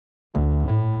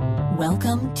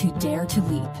Welcome to Dare to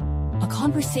Leap, a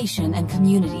conversation and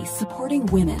community supporting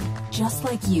women just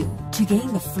like you to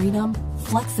gain the freedom,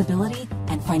 flexibility,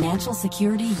 and financial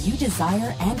security you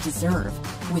desire and deserve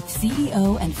with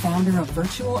CEO and founder of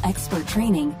Virtual Expert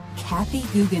Training, Kathy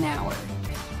Guggenauer.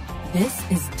 This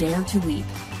is Dare to Leap,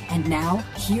 and now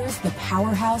here's the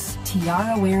powerhouse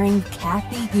tiara-wearing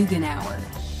Kathy Guggenauer.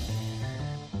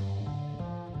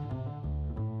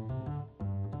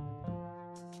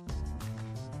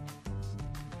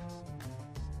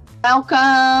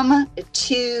 Welcome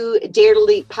to Dare to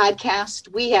Leap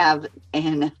podcast. We have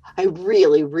a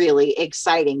really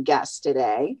exciting guest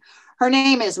today. Her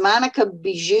name is Monica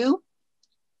Bijoux.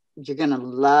 You're going to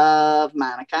love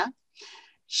Monica.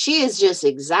 She is just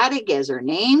exotic as her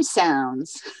name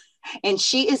sounds. And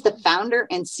she is the founder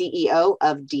and CEO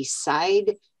of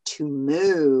Decide to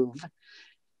Move.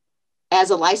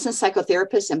 As a licensed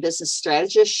psychotherapist and business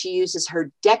strategist, she uses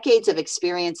her decades of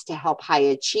experience to help high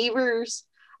achievers,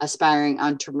 aspiring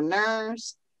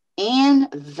entrepreneurs,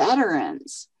 and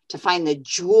veterans to find the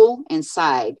jewel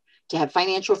inside to have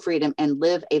financial freedom and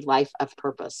live a life of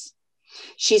purpose.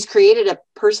 She's created a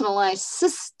personalized,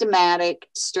 systematic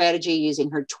strategy using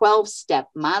her 12-step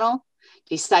model,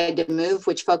 Decide to Move,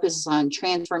 which focuses on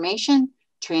transformation,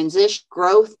 transition,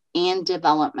 growth, and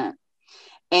development.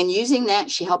 And using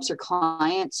that, she helps her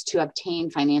clients to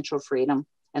obtain financial freedom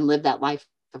and live that life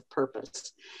of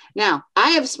purpose. Now,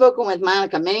 I have spoken with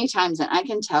Monica many times, and I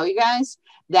can tell you guys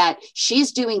that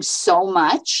she's doing so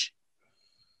much.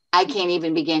 I can't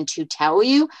even begin to tell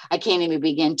you. I can't even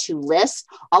begin to list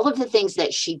all of the things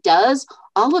that she does,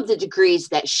 all of the degrees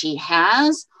that she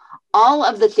has, all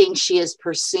of the things she is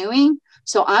pursuing.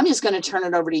 So I'm just going to turn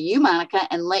it over to you, Monica,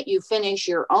 and let you finish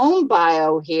your own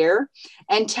bio here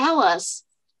and tell us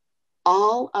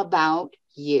all about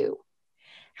you.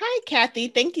 Hi, Kathy.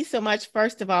 Thank you so much,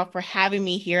 first of all, for having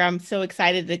me here. I'm so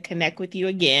excited to connect with you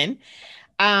again.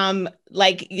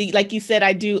 Like you said,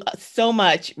 I do so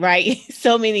much, right?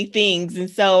 So many things.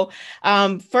 And so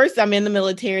first, I'm in the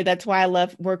military. That's why I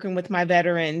love working with my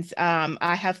veterans.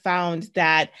 I have found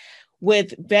that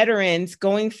with veterans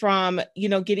going from,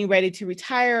 getting ready to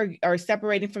retire or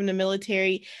separating from the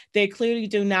military, they clearly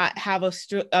do not have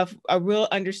a real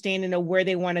understanding of where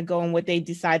they want to go and what they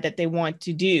decide that they want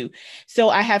to do. So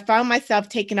I have found myself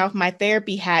taking off my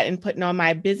therapy hat and putting on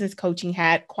my business coaching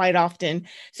hat quite often.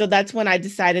 So that's when I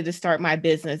decided to start my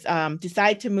business.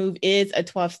 Decide to Move is a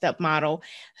 12-step model,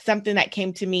 something that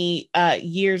came to me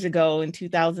years ago in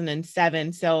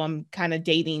 2007. So I'm kind of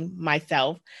dating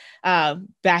myself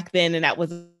back then. And that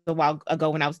was a while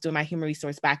ago when I was doing my human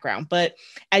resource background. But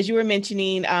as you were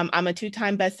mentioning, I'm a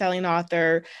 2-time best-selling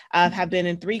author, have been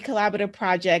in 3 collaborative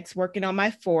projects, working on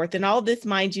my 4th. And all this,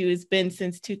 mind you, has been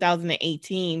since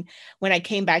 2018 when I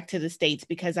came back to the States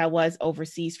because I was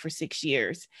overseas for 6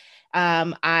 years.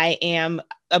 I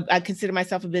consider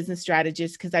myself a business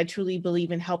strategist because I truly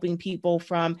believe in helping people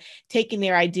from taking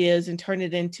their ideas and turn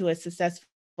it into a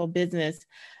successful business.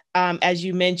 As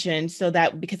you mentioned, so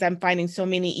that because I'm finding so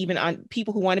many, even on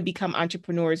people who want to become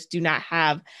entrepreneurs do not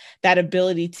have that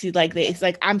ability to it's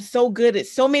like, I'm so good at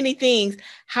so many things.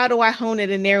 How do I hone it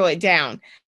and narrow it down?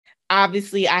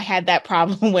 Obviously, I had that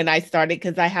problem when I started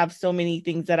because I have so many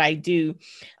things that I do.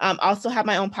 Also have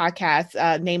my own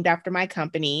podcast named after my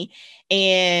company,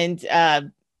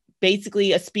 and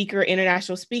basically a speaker,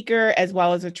 international speaker, as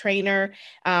well as a trainer.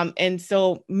 And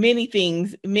so many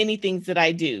things that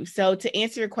I do. So to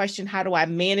answer your question, how do I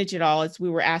manage it all? As we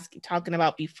were talking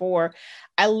about before,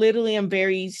 I literally am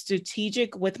very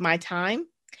strategic with my time.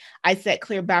 I set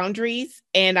clear boundaries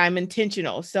and I'm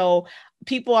intentional. So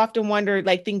people often wonder,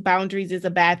 think boundaries is a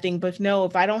bad thing, but no,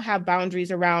 if I don't have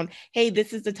boundaries around, hey,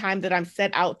 this is the time that I'm set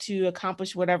out to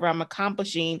accomplish whatever I'm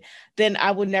accomplishing, then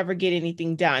I would never get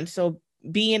anything done. So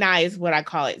B&I is what I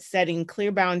call it, setting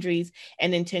clear boundaries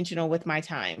and intentional with my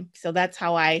time. So that's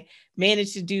how I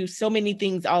manage to do so many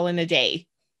things all in a day.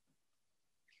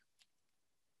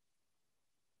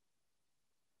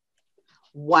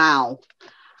 Wow.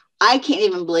 I can't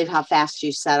even believe how fast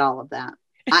you said all of that.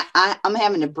 I'm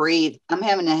having to breathe. I'm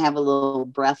having to have a little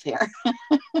breath here.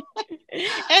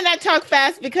 And I talk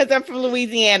fast because I'm from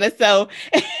Louisiana. So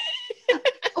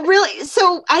really?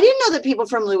 So I didn't know that people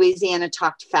from Louisiana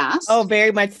talked fast. Oh,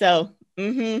 very much so.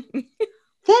 Mm-hmm.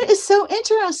 That is so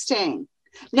interesting.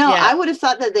 No, yeah. I would have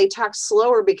thought that they talk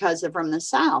slower because they're from the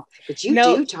South, but you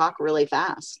do talk really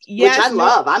fast, yes, which I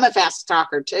love. I'm a fast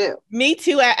talker too. Me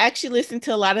too. I actually listen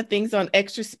to a lot of things on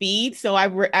extra speed. So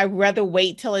I'd rather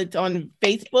wait till it's on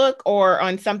Facebook or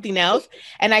on something else,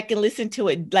 and I can listen to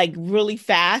it like really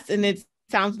fast. And it's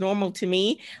sounds normal to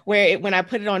me, where when I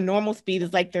put it on normal speed,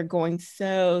 it's like they're going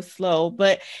so slow.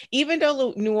 But even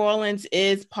though New Orleans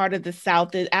is part of the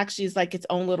South, it actually is like its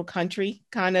own little country,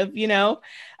 kind of,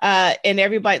 and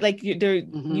everybody like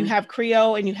you have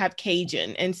Creole and you have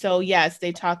Cajun. And so, yes,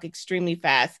 they talk extremely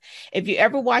fast. If you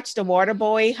ever watched The Water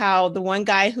Boy, how the one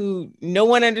guy who no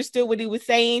one understood what he was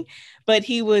saying, but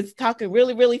he was talking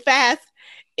really, really fast.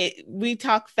 We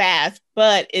talk fast,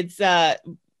 but it's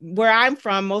where I'm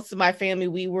from, most of my family,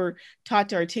 we were taught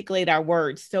to articulate our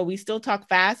words. So we still talk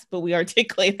fast, but we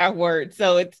articulate our words.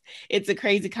 So it's a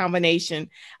crazy combination.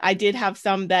 I did have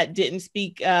some that didn't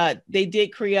speak, they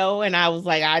did Creole, and I was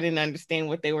like, I didn't understand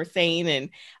what they were saying, and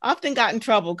often got in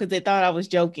trouble because they thought I was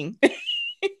joking.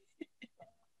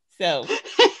 So.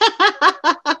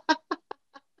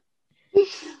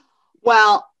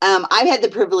 Well, I've had the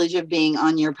privilege of being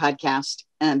on your podcast,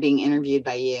 being interviewed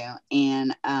by you,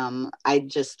 and I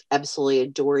just absolutely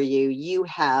adore you. You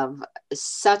have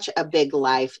such a big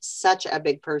life, such a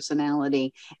big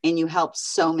personality, and you help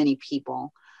so many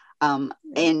people.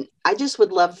 And I just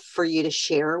would love for you to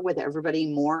share with everybody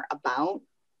more about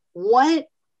what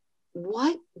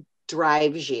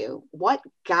drives you, what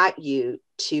got you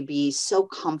to be so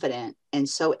confident and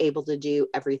so able to do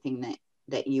everything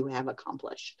that you have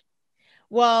accomplished.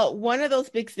 Well, one of those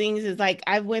big things is like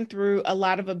I went through a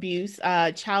lot of abuse,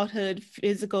 childhood,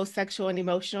 physical, sexual, and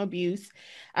emotional abuse.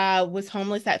 Was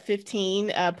homeless at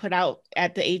 15, put out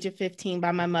at the age of 15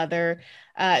 by my mother.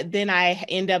 Then I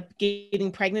end up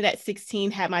getting pregnant at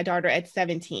 16, had my daughter at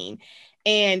 17.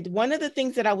 And one of the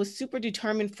things that I was super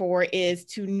determined for is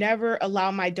to never allow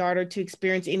my daughter to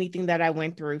experience anything that I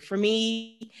went through. For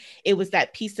me, it was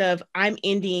that piece of I'm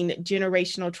ending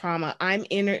generational trauma. I'm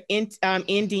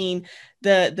ending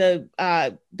the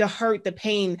hurt, the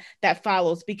pain that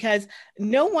follows, because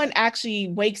no one actually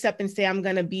wakes up and say, I'm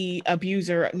going to be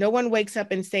abuser. No one wakes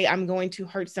up and say, I'm going to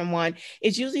hurt someone.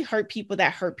 It's usually hurt people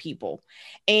that hurt people.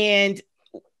 And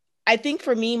I think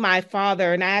for me, my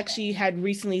father, and I actually had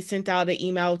recently sent out an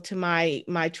email to my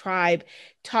tribe,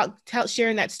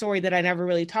 sharing that story that I never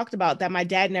really talked about, that my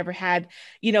dad never had,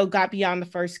 got beyond the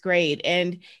first grade.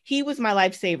 And he was my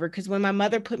lifesaver, because when my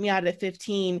mother put me out at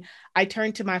 15, I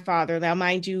turned to my father. Now,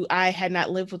 mind you, I had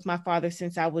not lived with my father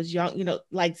since I was young,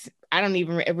 like I don't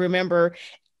even remember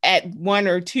at 1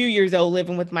 or 2 years old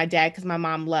living with my dad because my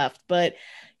mom left. But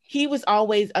he was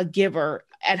always a giver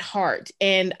at heart.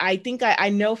 And I think I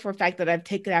know for a fact that I've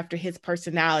taken after his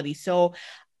personality. So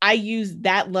I use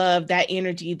that love, that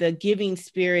energy, the giving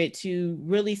spirit to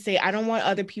really say, I don't want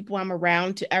other people I'm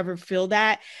around to ever feel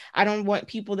that. I don't want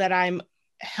people that I'm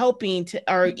helping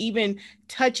to, or even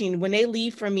touching, when they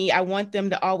leave from me, I want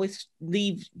them to always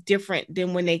leave different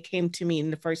than when they came to me in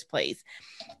the first place.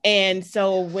 And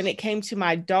so when it came to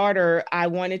my daughter, I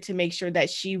wanted to make sure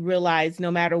that she realized no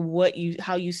matter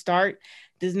how you start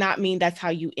does not mean that's how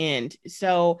you end.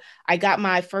 So I got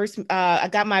my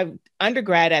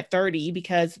undergrad at 30,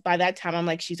 because by that time I'm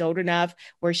like, she's old enough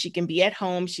where she can be at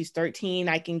home. She's 13.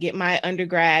 I can get my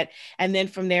undergrad. And then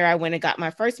from there, I went and got my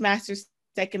first master's,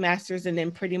 second master's, and then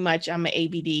pretty much I'm an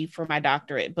ABD for my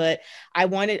doctorate. But I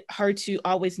wanted her to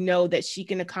always know that she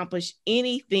can accomplish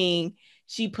anything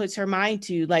she puts her mind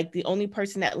to. Like, the only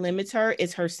person that limits her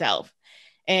is herself.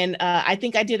 And I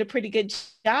think I did a pretty good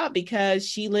job, because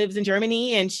she lives in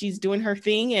Germany and she's doing her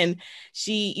thing, and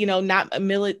she, not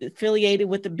affiliated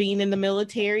with being in the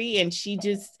military. And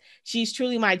she's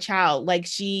truly my child. Like,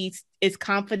 she is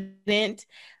confident.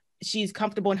 She's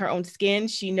comfortable in her own skin.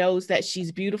 She knows that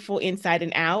she's beautiful inside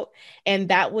and out. And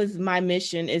that was my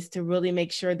mission, is to really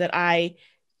make sure that I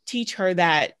teach her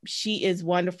that she is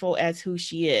wonderful as who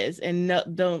she is, and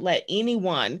don't let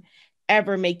anyone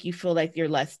ever make you feel like you're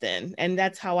less than. And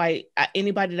that's how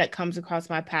anybody that comes across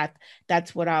my path,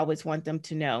 that's what I always want them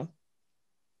to know.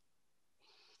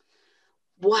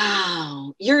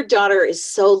 Wow. Your daughter is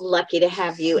so lucky to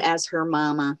have you as her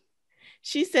mama.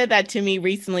 She said that to me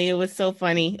recently. It was so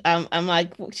funny. I'm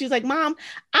like, she's like, Mom,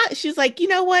 she's like, you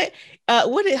know what?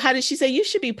 How did she say, you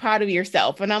should be proud of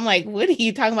yourself? And I'm like, what are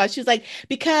you talking about? She's like,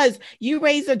 because you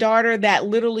raised a daughter that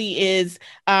literally is,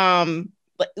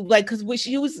 like, because when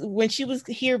she was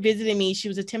here visiting me, she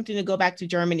was attempting to go back to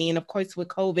Germany. And of course, with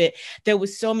COVID, there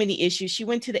was so many issues. She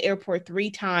went to the airport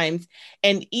 3 times,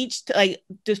 and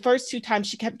the first 2 times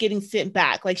she kept getting sent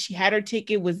back. Like, she had her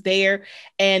ticket, was there,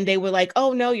 and they were like,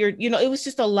 oh no, it was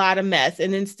just a lot of mess.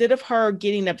 And instead of her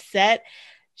getting upset,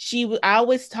 I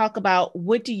always talk about,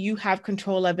 what do you have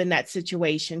control of in that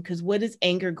situation? Because what is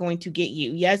anger going to get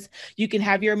you? Yes, you can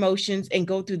have your emotions and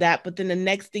go through that. But then the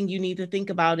next thing you need to think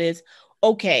about is,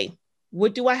 okay,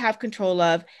 What do I have control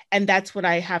of? And that's what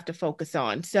I have to focus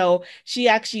on. So she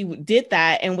actually did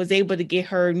that and was able to get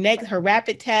her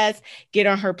rapid test, get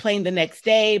on her plane the next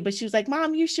day. But she was like,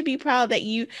 Mom, you should be proud that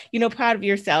proud of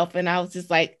yourself. And I was just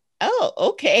like, oh,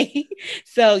 okay.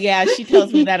 So yeah, she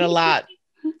tells me that a lot,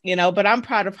 but I'm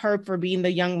proud of her for being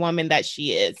the young woman that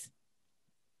she is.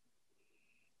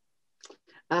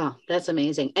 Oh, that's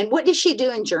amazing. And what does she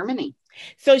do in Germany?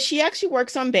 So she actually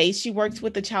works on base. She works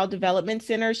with the Child Development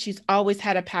Center. She's always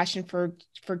had a passion for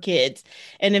kids.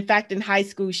 And in fact, in high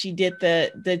school, she did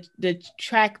the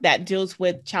track that deals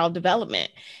with child development.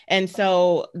 And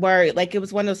so where like it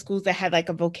was one of those schools that had like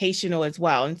a vocational as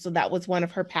well. And so that was one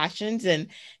of her passions and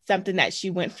something that she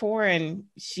went for. And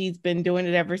she's been doing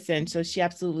it ever since. So she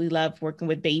absolutely loved working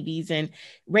with babies and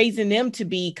raising them to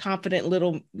be confident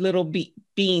little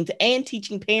beings and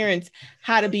teaching parents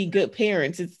how to be good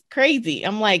parents. It's crazy.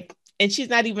 I'm like, and she's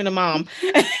not even a mom,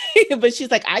 but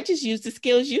she's like, I just used the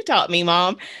skills you taught me,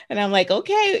 Mom. And I'm like,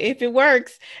 okay, if it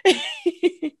works.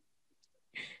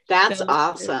 That's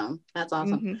awesome. That's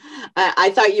awesome. Mm-hmm. I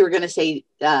thought you were going to say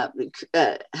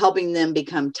helping them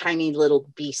become tiny little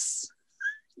beasts.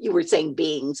 You were saying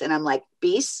beings, and I'm like,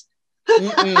 beasts?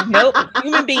 Nope.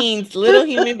 Human beings, little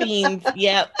human beings.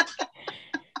 Yep.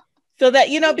 So that,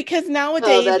 because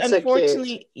nowadays,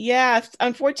 unfortunately,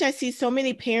 unfortunately, I see so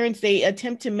many parents, they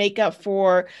attempt to make up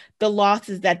for the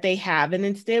losses that they have. And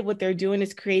instead, what they're doing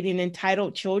is creating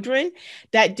entitled children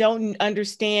that don't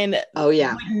understand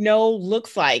what no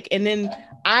looks like. And then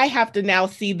I have to now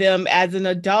see them as an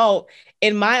adult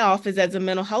in my office as a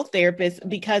mental health therapist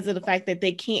because of the fact that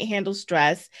they can't handle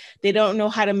stress. They don't know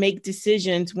how to make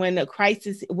decisions when a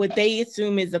crisis, what they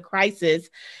assume is a crisis,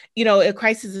 a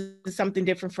crisis is something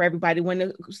different for everybody.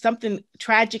 When something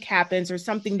tragic happens or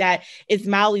something that is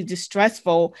mildly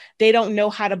distressful, they don't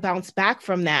know how to bounce back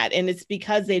from that. And it's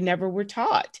because they never were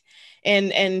taught.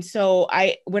 And so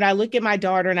when I look at my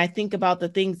daughter and I think about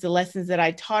the lessons that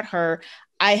I taught her,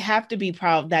 I have to be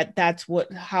proud that that's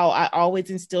how I always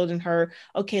instilled in her.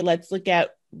 Okay, let's look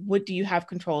at what do you have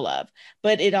control of?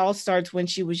 But it all starts when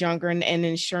she was younger and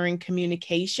ensuring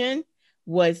communication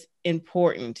was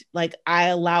important. Like I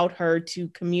allowed her to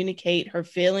communicate her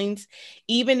feelings,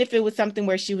 even if it was something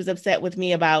where she was upset with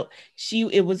me about,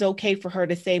 it was okay for her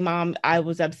to say, Mom, I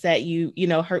was upset, you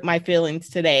hurt my feelings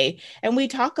today. And we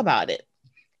talk about it.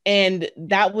 And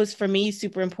that was for me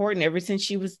super important. Ever since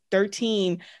she was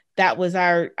 13, that was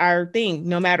our thing.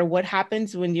 No matter what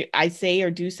happens when I say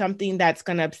or do something that's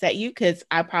going to upset you, because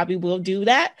I probably will do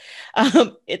that.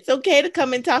 It's okay to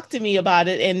come and talk to me about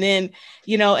it. And then,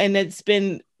 and it's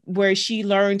been where she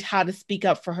learned how to speak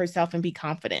up for herself and be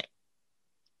confident.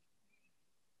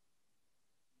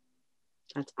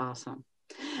 That's awesome.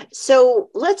 So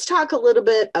let's talk a little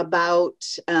bit about,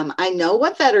 I know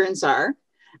what veterans are.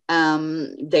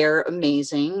 They're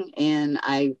amazing. And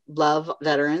I love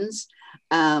veterans.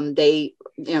 They,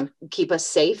 keep us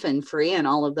safe and free and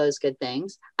all of those good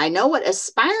things. I know what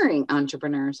aspiring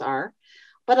entrepreneurs are,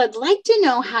 but I'd like to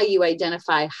know how you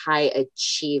identify high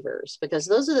achievers, because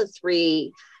those are the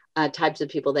three types of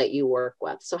people that you work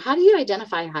with. So how do you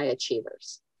identify high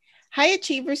achievers? High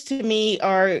achievers to me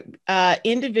are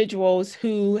individuals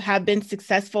who have been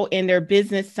successful in their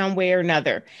business some way or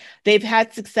another. They've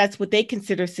had success, what they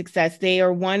consider success. They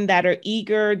are one that are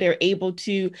eager. They're able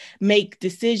to make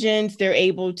decisions. They're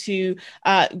able to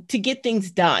get things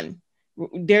done.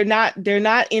 They're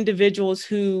not individuals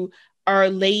who are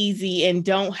lazy and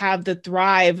don't have the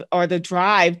thrive or the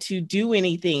drive to do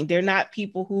anything. They're not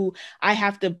people who I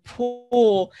have to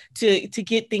pull to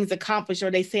get things accomplished, or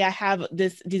they say I have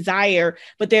this desire,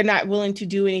 but they're not willing to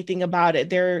do anything about it.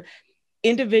 They're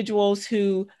individuals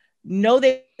who know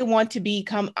they want to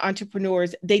become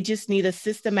entrepreneurs. They just need a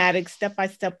systematic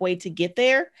step-by-step way to get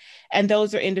there. And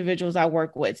those are individuals I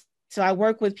work with. So I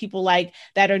work with people like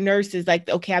that are nurses, like,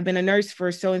 okay, I've been a nurse for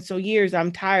so-and-so years.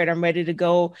 I'm tired. I'm ready to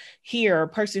go here. A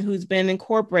person who's been in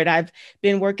corporate. I've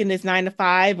been working this 9 to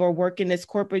 5 or working this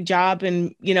corporate job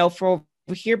and, for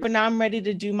here, but now I'm ready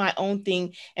to do my own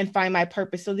thing and find my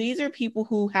purpose. So these are people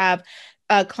who have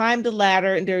climbed the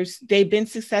ladder and they've been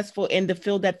successful in the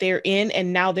field that they're in,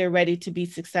 and now they're ready to be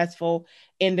successful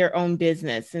in their own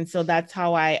business. And so that's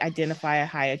how I identify a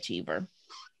high achiever.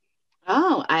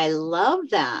 Oh, I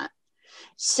love that.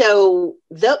 So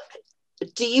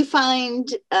do you find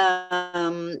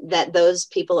that those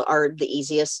people are the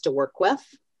easiest to work with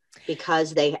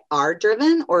because they are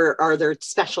driven, or are there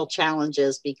special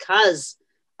challenges because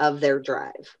of their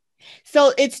drive?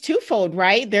 So it's twofold,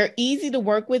 right? They're easy to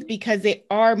work with because they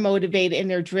are motivated and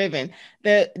they're driven.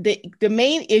 The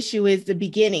main issue is the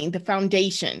beginning, the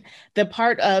foundation, the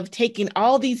part of taking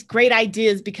all these great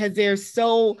ideas because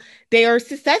they are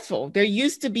successful. They're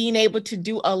used to being able to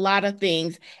do a lot of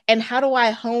things. And how do I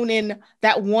hone in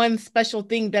that one special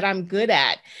thing that I'm good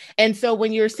at? And so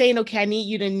when you're saying, okay, I need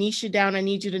you to niche it down, I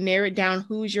need you to narrow it down,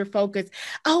 who's your focus?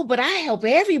 Oh, but I help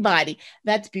everybody.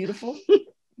 That's beautiful.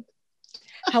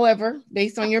 However,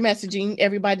 based on your messaging,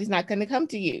 everybody's not going to come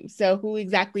to you. So who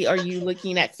exactly are you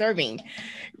looking at serving?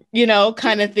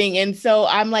 Kind of thing. And so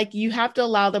I'm like, you have to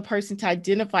allow the person to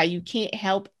identify. You can't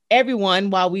help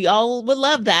everyone. While we all would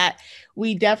love that,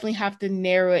 we definitely have to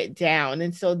narrow it down.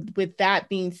 And so with that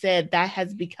being said, that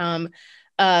has become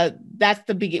that's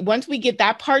the big, once we get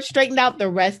that part straightened out, the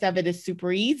rest of it is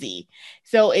super easy.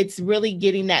 So it's really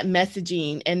getting that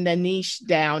messaging and the niche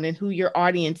down and who your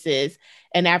audience is.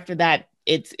 And after that,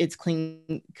 it's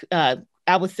clean.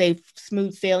 I would say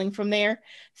smooth sailing from there.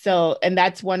 So, and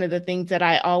that's one of the things that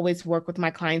I always work with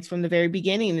my clients from the very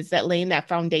beginning, is that laying that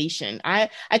foundation. I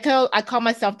call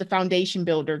myself the foundation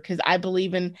builder because I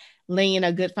believe in laying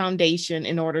a good foundation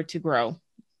in order to grow.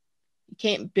 You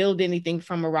can't build anything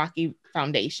from a rocky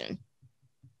foundation.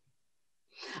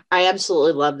 I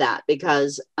absolutely love that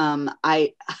because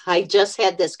I just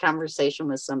had this conversation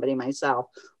with somebody myself,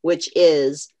 which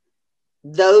is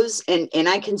those, and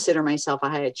I consider myself a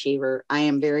high achiever. I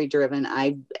am very driven.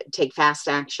 I take fast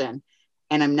action,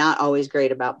 and I'm not always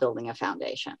great about building a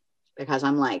foundation because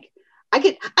I'm like, I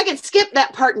could skip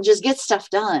that part and just get stuff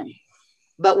done.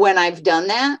 But when I've done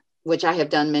that, which I have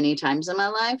done many times in my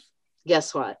life,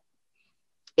 guess what?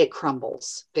 It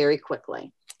crumbles very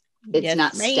quickly. It's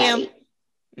not steady.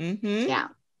 Mm-hmm. Yeah.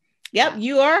 Yep,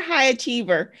 you are a high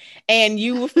achiever and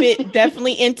you fit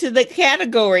definitely into the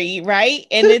category, right?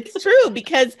 And it's true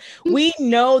because we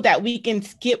know that we can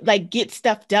get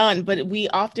stuff done, but we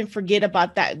often forget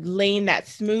about that, laying that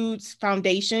smooth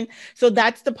foundation. So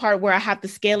that's the part where I have to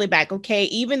scale it back. Okay,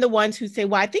 even the ones who say,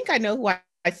 well, I think I know who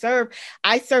I serve.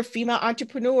 I serve female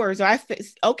entrepreneurs.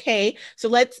 Okay, so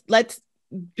let's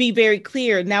be very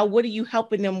clear. Now, what are you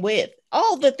helping them with?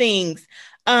 All the things.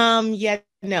 Yeah,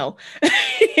 no,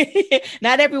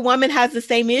 not every woman has the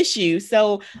same issue.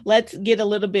 So let's get a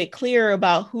little bit clearer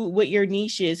about what your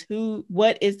niche is,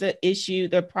 what is the issue,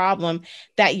 the problem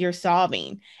that you're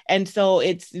solving. And so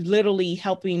it's literally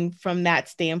helping from that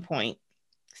standpoint,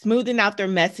 smoothing out their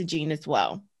messaging as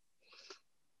well.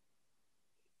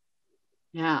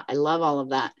 Yeah, I love all of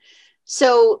that.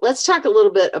 So let's talk a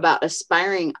little bit about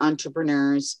aspiring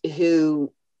entrepreneurs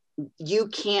who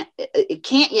it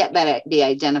can't yet be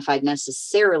identified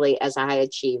necessarily as a high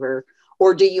achiever,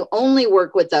 or do you only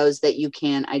work with those that you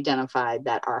can identify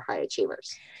that are high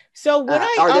achievers? So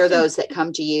are there those that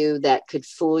come to you that could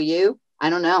fool you?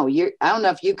 I don't know. I don't know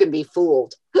if you can be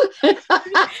fooled.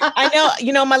 I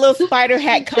know, my little spider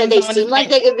hat comes on. They seem like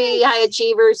they could be high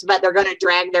achievers, but they're going to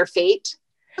drag their feet.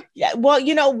 Yeah, well,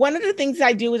 one of the things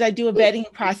I do is I do a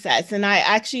vetting process, and I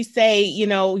actually say,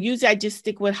 usually I just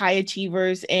stick with high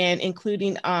achievers and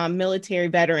including military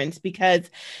veterans because,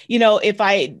 if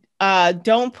I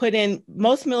don't put in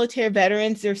most military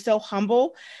veterans, they're so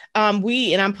humble.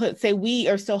 We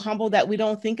are so humble that we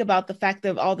don't think about the fact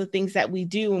of all the things that we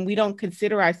do, and we don't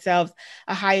consider ourselves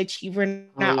a high achiever. And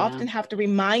I often have to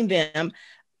remind them,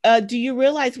 do you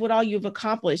realize what all you've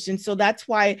accomplished? And so that's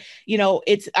why,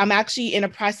 I'm actually in a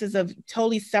process of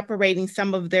totally separating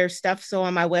some of their stuff. So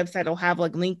on my website, I'll have a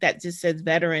link that just says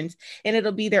veterans, and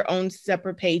it'll be their own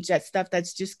separate page. That stuff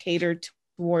that's just catered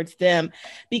towards them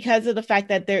because of the fact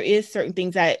that there is certain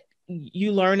things that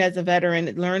you learn as a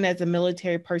veteran, learn as a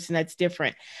military person that's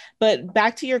different. But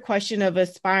back to your question of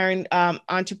aspiring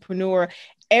entrepreneur,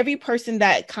 every person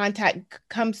that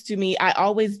comes to me, I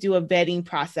always do a vetting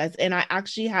process, and I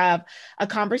actually have a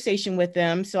conversation with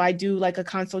them. So I do like a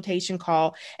consultation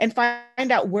call and find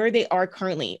out where they are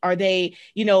currently. Are they,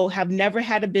 have never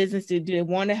had a business? Do they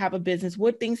want to have a business?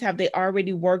 What things have they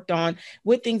already worked on?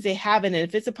 What things they haven't? And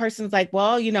if it's a person's like,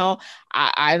 well,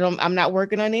 I'm not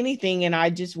working on anything and I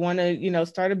just want to,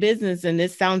 start a business and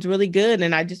this sounds really good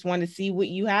and I just want to see what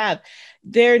you have.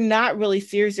 They're not really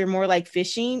serious. They're more like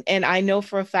fishing. And I know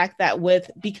for a fact that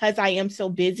because I am so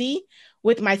busy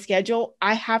with my schedule,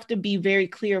 I have to be very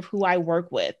clear of who I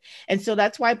work with. And so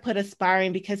that's why I put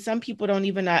aspiring, because some people don't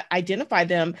even identify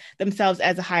themselves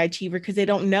as a high achiever because they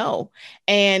don't know.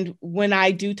 And when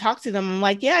I do talk to them, I'm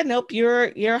like, yeah, nope,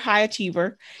 you're a high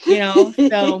achiever,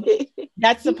 so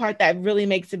That's the part that really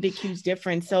makes a big, huge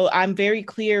difference. So I'm very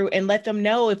clear and let them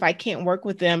know if I can't work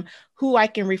with them, who I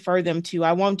can refer them to.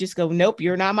 I won't just go, nope,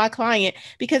 you're not my client,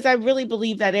 because I really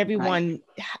believe that everyone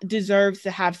deserves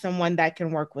to have someone that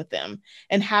can work with them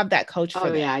and have that coach for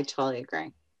them. Yeah, I totally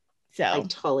agree. So I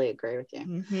totally agree with you.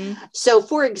 Mm-hmm. So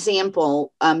for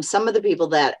example, some of the people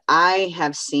that I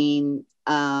have seen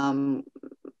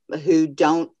who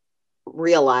don't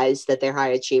realize that they're high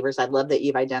achievers, I love that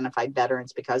you've identified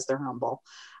veterans because they're humble.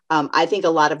 I think a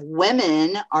lot of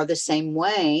women are the same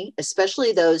way,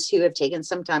 especially those who have taken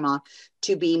some time off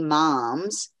to be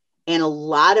moms. And a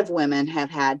lot of women have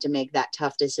had to make that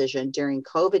tough decision during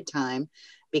COVID time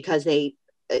because they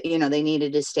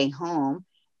needed to stay home.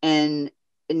 And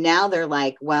now they're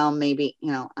like, well, maybe,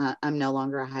 I'm no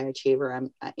longer a high achiever.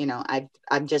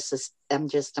 I'm just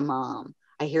a mom.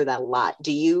 I hear that a lot.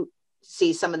 Do you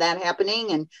see some of that happening,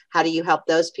 and how do you help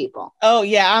those people? Oh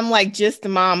yeah, I'm like just a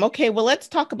mom. Okay, well, let's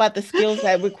talk about the skills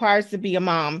that requires to be a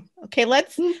mom. Okay,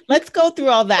 let's go through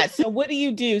all that. So what do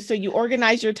you do? So you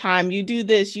organize your time, you do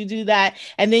this, you do that,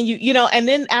 and then and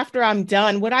then after I'm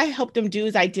done, what I help them do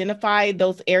is identify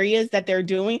those areas that they're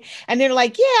doing, and they're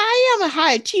like, yeah, I am a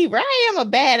high achiever, I am a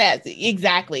badass.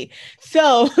 Exactly.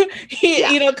 So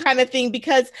kind of thing,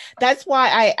 because that's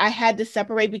why I had to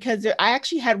separate, because I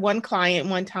actually had one client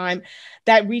one time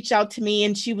that reached out to me,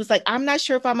 and she was like, I'm not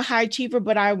sure if I'm a high achiever,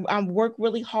 but I work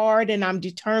really hard and I'm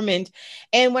determined.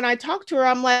 And when I talked to her,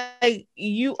 I'm like,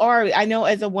 you are. I know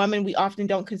as a woman, we often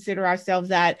don't consider ourselves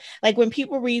that. Like when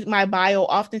people read my bio,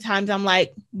 oftentimes I'm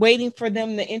like waiting for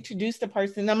them to introduce the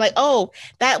person. I'm like, oh,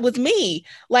 that was me.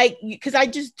 Like, because I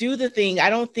just do the thing. I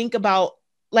don't think about,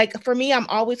 like, for me, I'm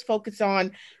always focused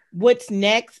on what's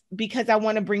next, because I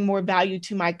want to bring more value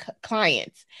to my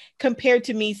clients compared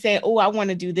to me saying, oh, I want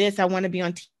to do this. I want to be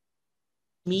on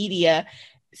media.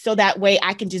 So that way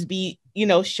I can just be,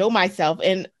 show myself.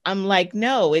 And I'm like,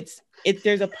 no, it's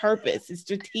there's a purpose. It's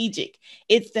strategic.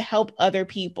 It's to help other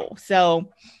people.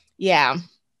 So yeah.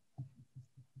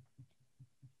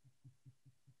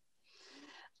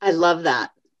 I love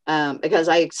that. Because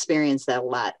I experience that a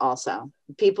lot also.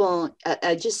 People,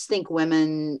 I just think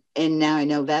women, and now I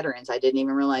know veterans, I didn't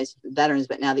even realize veterans,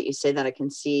 but now that you say that, I can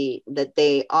see that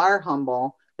they are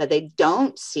humble, that they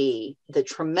don't see the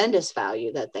tremendous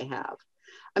value that they have.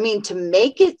 I mean, to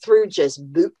make it through just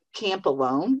boot camp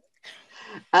alone.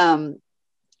 I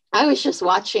was just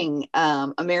watching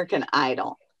American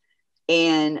Idol,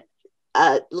 and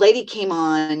a lady came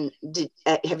on.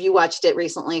 Have you watched it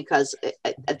recently? Because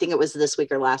I think it was this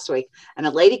week or last week. And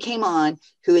a lady came on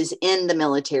who is in the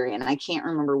military, and I can't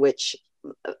remember which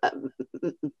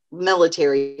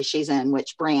military she's in,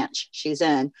 which branch she's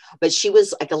in, but she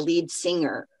was like a lead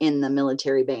singer in the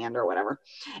military band or whatever.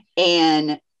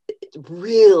 And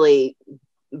really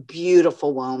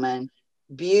beautiful woman,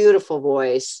 beautiful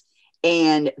voice,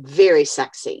 and very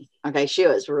sexy. Okay, she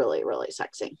was really, really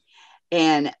sexy.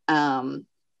 And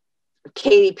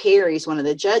Katy Perry's one of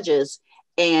the judges.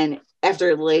 And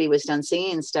after the lady was done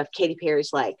singing and stuff, Katy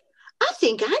Perry's like, I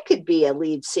think I could be a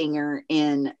lead singer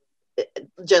in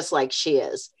just like she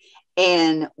is.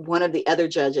 And one of the other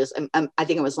judges, I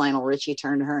think it was Lionel Richie,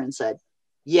 turned to her and said,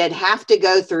 you'd have to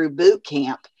go through boot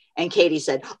camp. And Katy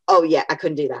said, oh yeah, I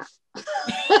couldn't do that.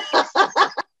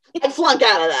 I'd flunk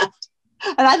out of that.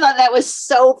 And I thought that was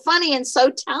so funny and so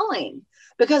telling,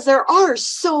 because there are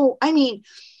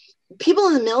people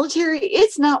in the military,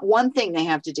 it's not one thing they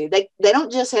have to do. They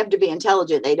don't just have to be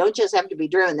intelligent. They don't just have to be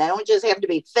driven. They don't just have to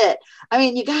be fit. I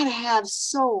mean, you got to have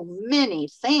so many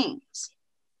things.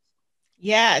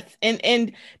 Yes.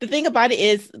 And the thing about it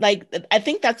is, like, I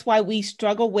think that's why we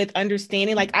struggle with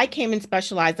understanding. Like, I came in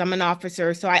specialized, I'm an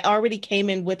officer, so I already came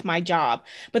in with my job.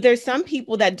 But there's some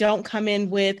people that don't come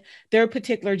in with their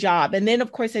particular job. And then,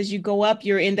 of course, as you go up,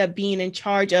 you end up being in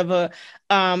charge of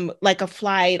like a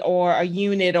flight or a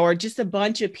unit or just a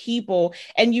bunch of people.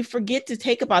 And you forget to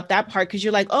take about that part, because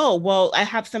you're like, oh, well, I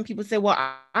have some people say,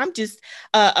 well, I'm just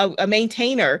a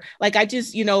maintainer. Like, I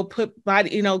just, put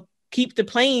body, keep the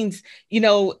planes, in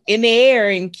the air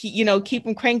and keep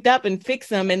them cranked up and fix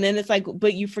them. And then it's like,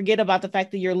 but you forget about the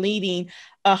fact that you're leading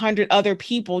 100 other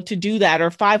people to do that, or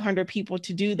 500 people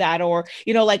to do that. Or,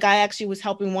 like I actually was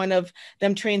helping one of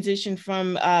them transition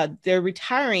from they're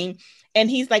retiring, and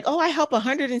he's like, oh, I help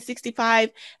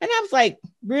 165. And I was like,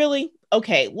 really?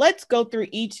 Okay, let's go through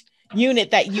each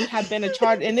unit that you have been a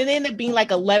charge, and it ended up being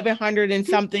like 1,100 and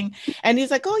something. And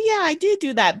he's like, oh yeah, I did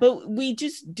do that. But we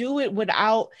just do it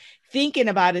without thinking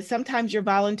about it. Sometimes you're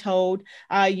voluntold.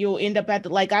 You'll end up at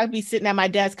like, I'd be sitting at my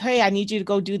desk. Hey, I need you to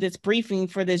go do this briefing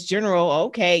for this general.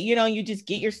 Okay. You just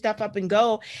get your stuff up and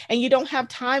go, and you don't have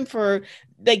time for,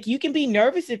 like, you can be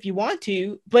nervous if you want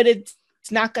to, but it's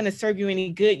not going to serve you any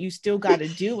good. You still got to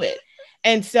do it.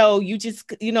 And so you just,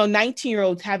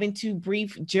 19-year-olds having to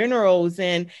brief generals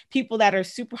and people that are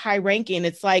super high ranking.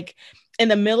 It's like, in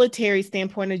the military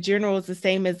standpoint, a general is the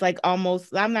same as like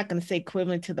almost, I'm not going to say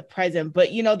equivalent to the president, but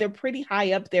they're pretty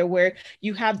high up there where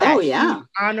you have that huge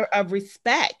honor of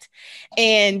respect.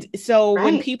 And so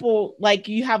when people, like,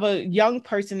 you have a young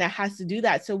person that has to do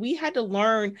that. So we had to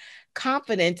learn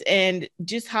confidence and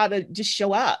just how to just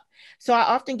show up. So I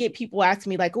often get people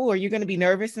asking me like, oh, are you going to be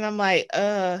nervous? And I'm like,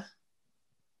 huh?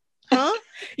 And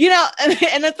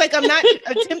it's like, I'm not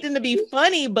attempting to be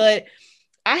funny, but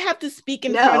I have to speak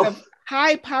in front of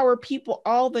high power people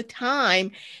all the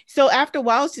time. So after a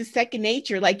while, it's just second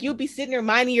nature. Like, you'll be sitting there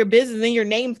minding your business and your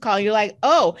name's calling. You're like,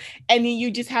 oh, and then you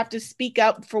just have to speak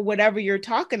up for whatever you're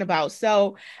talking about.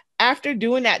 So after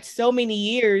doing that so many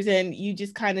years, and you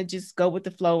just kind of just go with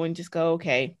the flow and just go,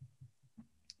 okay.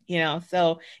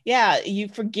 So yeah, you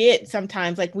forget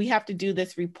sometimes, like, we have to do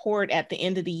this report at the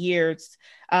end of the years.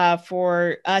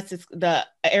 For us, the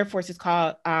Air Force is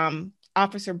called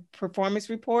Officer Performance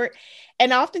Report.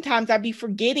 And oftentimes I'd be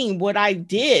forgetting what I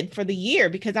did for the year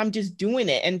because I'm just doing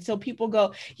it. And so people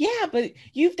go, yeah, but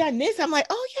you've done this. I'm like,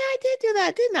 oh yeah, I did do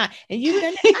that, didn't I? And you've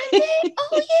done that. I did.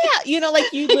 Oh yeah.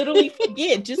 Like, you literally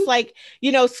forget, just like,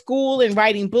 school and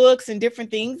writing books and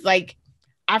different things. Like,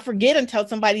 I forget until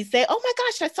somebody say, oh my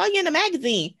gosh, I saw you in a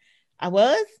magazine. I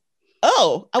was?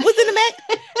 Oh, I was in a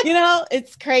mag.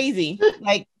 It's crazy.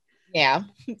 Like, yeah.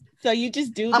 So you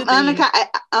just do the Monica,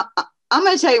 I'm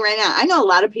going to tell you right now, I know a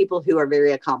lot of people who are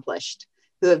very accomplished,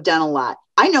 who have done a lot.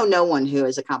 I know no one who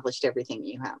has accomplished everything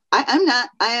you have. I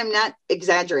am not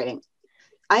exaggerating.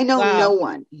 I know no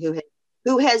one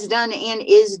who has done and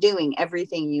is doing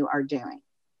everything you are doing.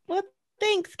 Well,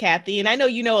 thanks, Kathy. And I know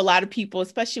you know a lot of people,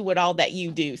 especially with all that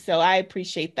you do. So I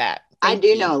appreciate that. I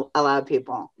do know a lot of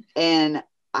people, and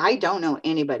I don't know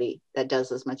anybody that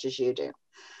does as much as you do.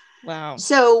 Wow.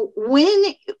 So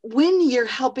when you're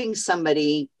helping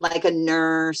somebody like a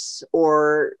nurse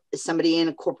or somebody in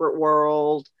a corporate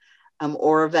world,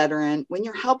 or a veteran, when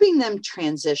you're helping them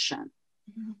transition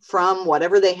from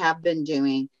whatever they have been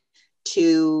doing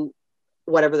to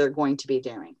whatever they're going to be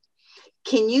doing,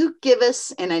 can you give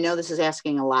us, and I know this is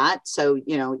asking a lot, so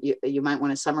you might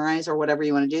want to summarize or whatever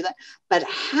you want to do that, but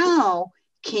how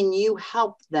can you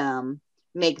help them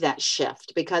make that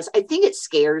shift? Because I think it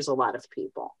scares a lot of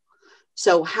people.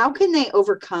 So how can they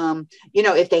overcome,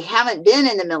 if they haven't been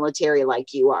in the military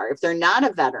like you are, if they're not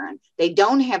a veteran, they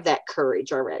don't have that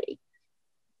courage already.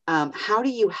 How do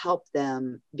you help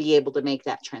them be able to make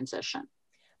that transition?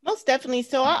 Most definitely.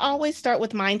 So I always start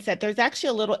with mindset. There's actually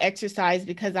a little exercise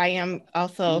because I am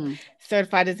also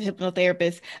certified as a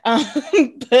hypnotherapist.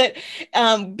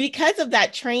 But because of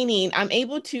that training, I'm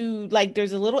able to, like,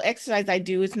 there's a little exercise I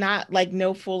do. It's not like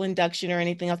no full induction or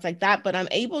anything else like that, but I'm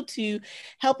able to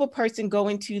help a person go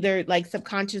into their like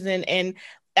subconscious and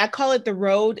I call it the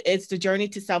road. It's the journey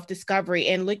to self-discovery,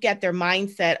 and look at their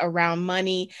mindset around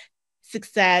money,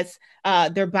 success,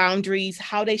 their boundaries,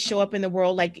 how they show up in the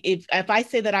world. Like, if I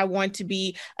say that I want to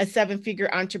be a 7-figure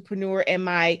entrepreneur and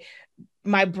my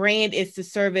brand is to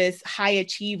service high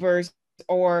achievers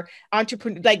or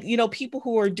entrepreneur, like, people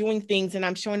who are doing things, and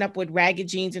I'm showing up with ragged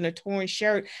jeans and a torn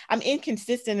shirt, I'm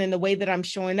inconsistent in the way that I'm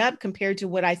showing up compared to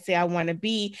what I say I want to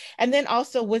be. And then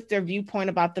also with their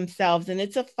viewpoint about themselves. And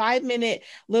it's a 5-minute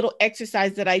little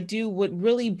exercise that I do, what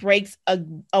really breaks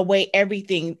away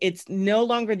everything. It's no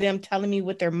longer them telling me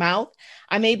with their mouth.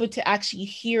 I'm able to actually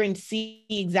hear and see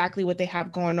exactly what they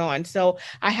have going on. So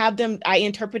I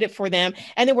interpret it for them,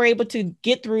 and then we're able to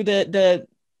get through the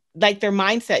like their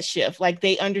mindset shift. Like,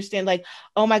 they understand, like,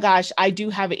 oh my gosh, I do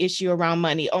have an issue around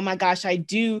money. Oh my gosh, I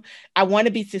want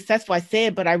to be successful. I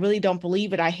said, but I really don't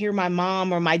believe it. I hear my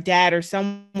mom or my dad or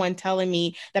someone telling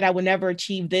me that I will never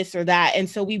achieve this or that. And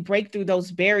so we break through those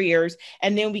barriers,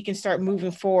 and then we can start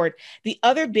moving forward. The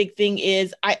other big thing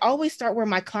is I always start where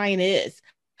my client is.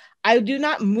 I do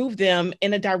not move them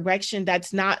in a direction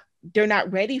they're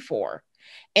not ready for.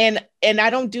 And I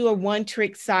don't do a one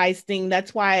trick size thing.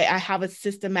 That's why I have a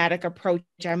systematic approach.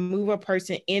 I move a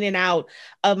person in and out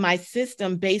of my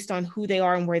system based on who they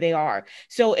are and where they are.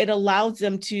 So it allows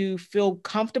them to feel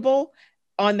comfortable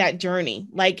on that journey.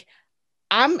 Like,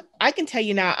 I can tell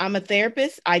you now, I'm a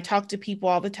therapist. I talk to people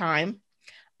all the time.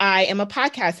 I am a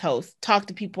podcast host, talk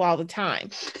to people all the time.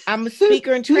 I'm a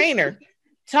speaker and trainer,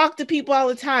 talk to people all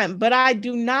the time, but I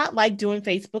do not like doing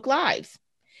Facebook Lives.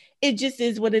 it just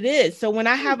is what it is. So when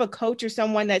I have a coach or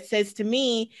someone that says to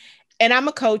me, and I'm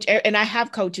a coach and I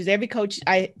have coaches, every coach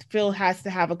I feel has to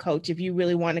have a coach if you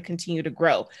really want to continue to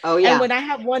grow. Oh, yeah. And when I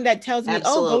have one that tells me,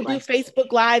 oh, go do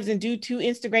Facebook Lives and do 2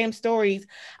 Instagram stories,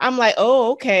 I'm like,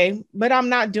 oh, okay, but I'm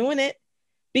not doing it.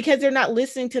 Because they're not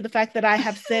listening to the fact that I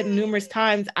have said numerous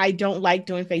times, I don't like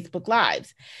doing Facebook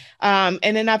Lives. And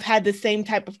then I've had the same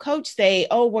type of coach say,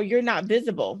 oh, well, you're not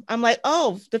visible. I'm like,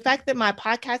 oh, the fact that my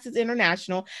podcast is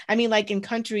international. I mean, like in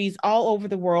countries all over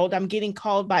the world, I'm getting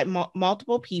called by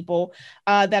multiple people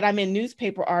that I'm in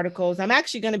newspaper articles. I'm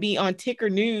actually going to be on Ticker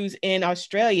News in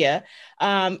Australia,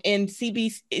 in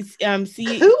CBS and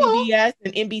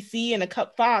NBC and a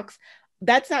Cup Fox.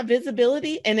 That's not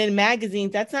visibility. And in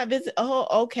magazines, that's not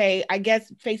oh, okay. I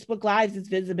guess Facebook Lives is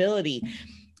visibility.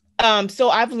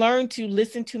 So I've learned to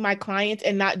listen to my clients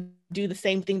and not do the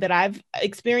same thing that I've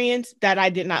experienced that I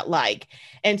did not like.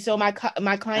 And so my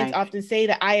clients often say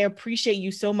that I appreciate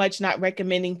you so much not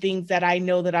recommending things that I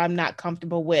know that I'm not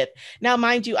comfortable with. Now,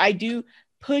 mind you, I do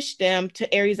push them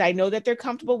to areas I know that they're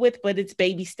comfortable with, but it's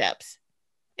baby steps.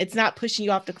 It's not pushing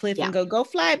you off the cliff and go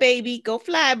fly, baby, go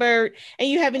fly, bird. And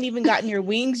you haven't even gotten your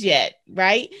wings yet.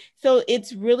 Right. So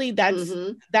it's really,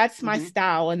 that's my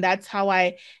style. And that's how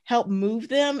I help move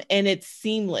them. And it's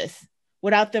seamless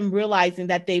without them realizing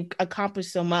that they've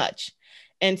accomplished so much.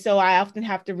 And so I often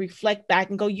have to reflect back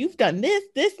and go, you've done this,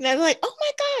 and I'm like, oh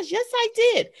my gosh, yes, I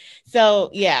did. So,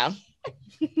 yeah.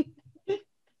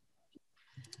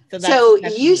 So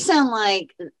you sound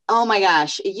like, oh my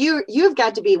gosh, you've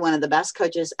got to be one of the best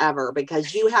coaches ever,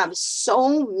 because you have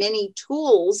so many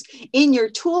tools in your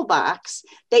toolbox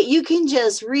that you can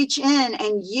just reach in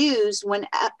and use when,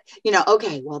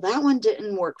 okay, well, that one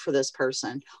didn't work for this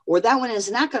person, or that one is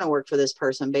not going to work for this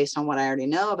person based on what I already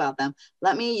know about them.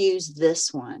 Let me use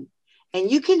this one.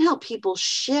 And you can help people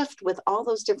shift with all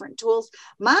those different tools.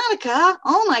 Monica,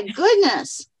 oh my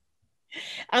goodness.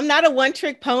 I'm not a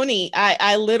one-trick pony.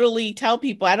 I literally tell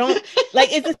people I don't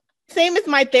like, it's the same as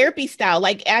my therapy style.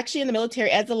 Like actually in the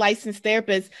military as a licensed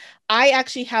therapist, I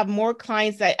actually have more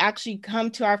clients that actually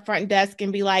come to our front desk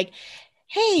and be like,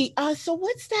 hey, so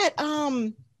what's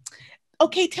that?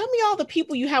 Okay, tell me all the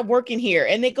people you have working here.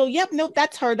 And they go, yep, nope,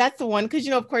 that's her. That's the one. Because,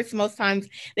 of course, most times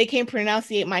they can't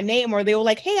pronunciate my name, or they were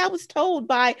like, hey, I was told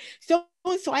by so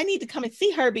I need to come and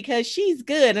see her because she's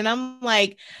good. And I'm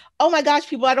like, oh my gosh,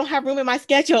 people, I don't have room in my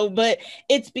schedule. But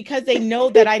it's because they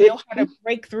know that I know how to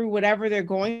break through whatever they're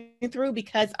going through,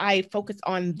 because I focus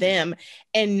on them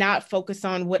and not focus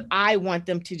on what I want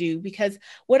them to do. Because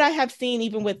what I have seen,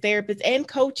 even with therapists and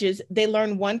coaches, they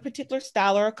learn one particular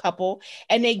style or a couple,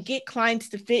 and they get clients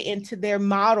to fit into their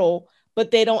model,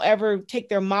 but they don't ever take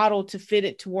their model to fit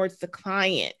it towards the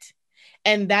client.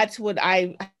 And that's what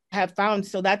I have found.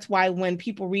 So that's why when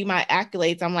people read my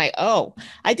accolades, I'm like, oh,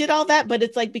 I did all that. But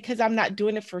it's like, because I'm not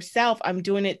doing it for self, I'm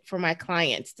doing it for my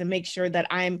clients to make sure that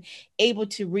I'm able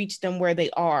to reach them where they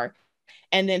are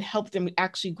and then help them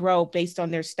actually grow based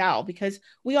on their style, because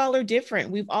we all are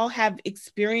different. We've all have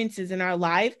experiences in our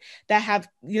life that have,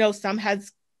 some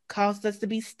has caused us to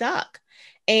be stuck.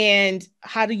 And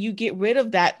how do you get rid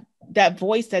of that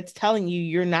voice that's telling you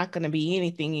you're not going to be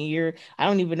anything, and I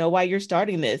don't even know why you're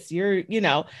starting this.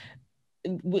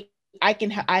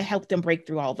 I help them break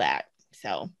through all that.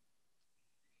 So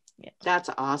yeah. That's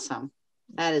awesome.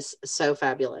 That is so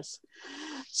fabulous.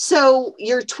 So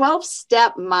your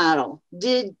 12-step model,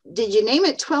 did you name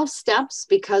it 12 steps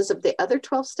because of the other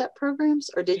 12-step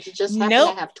programs, or did you just happen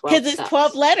to have 12 because it's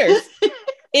 12 letters.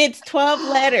 It's 12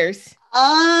 letters.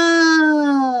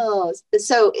 Oh,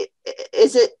 so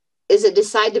is it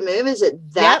decide to move? Is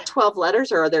it that 12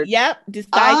 letters, or are there? Yep.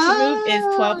 Decide to move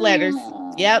is 12 letters.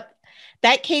 Yep.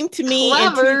 That came to me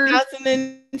in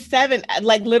 2007.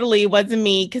 Like literally, it wasn't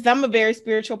me, because I'm a very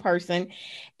spiritual person.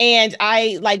 And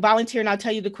I volunteered. And I'll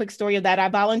tell you the quick story of that. I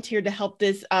volunteered to help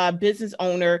this business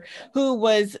owner who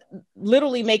was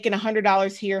literally making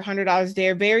 $100 here, $100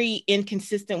 there, very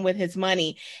inconsistent with his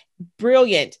money.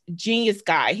 Brilliant, genius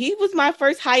guy. He was my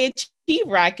first high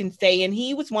achiever, I can say. And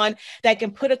he was one that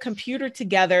can put a computer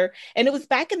together. And it was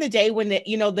back in the day when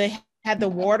they had the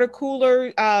water cooler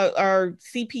or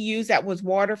CPUs that was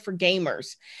water for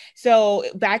gamers. So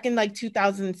back in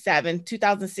 2007,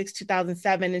 2006,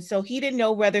 2007. And so he didn't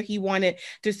know whether he wanted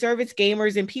to service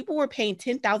gamers, and people were paying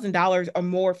 $10,000 or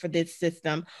more for this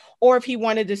system, or if he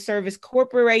wanted to service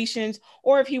corporations,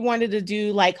 or if he wanted to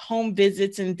do home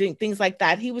visits and things like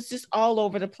that. He was just all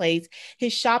over the place.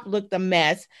 His shop looked a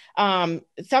mess.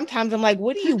 Sometimes I'm like,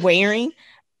 what are you wearing?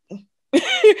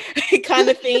 Kind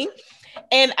of thing.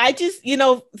 and I just,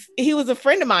 he was a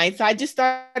friend of mine. So I just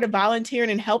started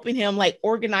volunteering and helping him like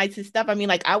organize his stuff. I mean,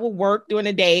 like I would work during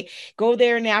the day, go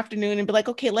there in the afternoon and be like,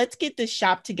 okay, let's get this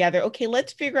shop together. Okay,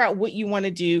 let's figure out what you want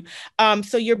to do.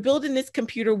 So you're building this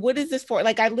computer. What is this for?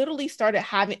 Like I literally started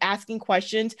asking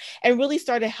questions and really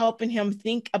started helping him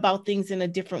think about things in a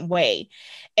different way.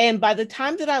 And by the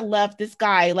time that I left, this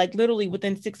guy, like literally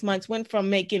within 6 months, went from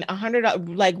making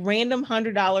like random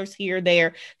 $100 here,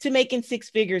 there, to making six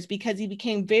figures because he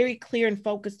became very clear and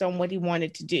focused on what he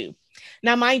wanted to do.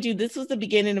 Now, mind you, this was the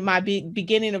beginning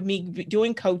of me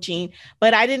doing coaching,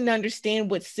 but I didn't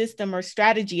understand what system or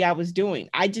strategy I was doing.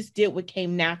 I just did what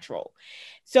came natural.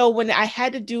 So when I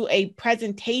had to do a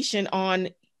presentation on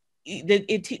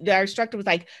the instructor was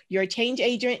like, you're a change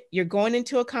agent, you're going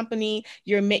into a company,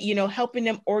 you're helping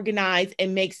them organize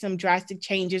and make some drastic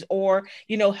changes, or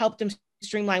help them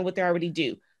streamline what they already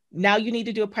do. Now you need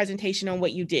to do a presentation on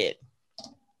what you did.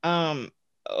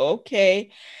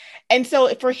 Okay. And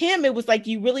so for him, it was like,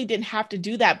 you really didn't have to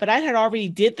do that, but I had already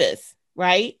did this,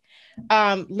 right?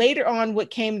 Later on, what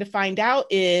came to find out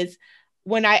is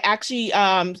when I actually,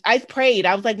 I prayed,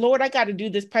 I was like, Lord, I got to do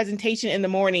this presentation in the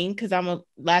morning because I'm a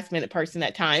last minute person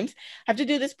at times. I have to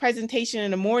do this presentation in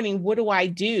the morning. What do I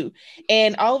do?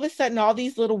 And all of a sudden, all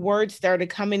these little words started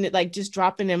coming, like just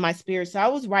dropping in my spirit. So I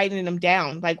was writing them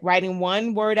down, like writing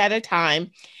one word at a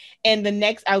time. And the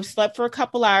next, I slept for a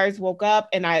couple hours, woke up,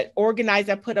 and I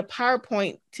organized. I put a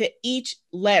PowerPoint to each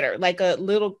letter, like a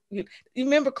little, you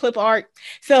remember clip art?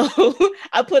 So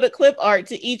I put a clip art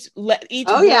to each word.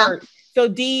 Yeah. So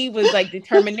D was like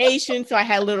determination. So I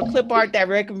had a little clip art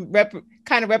that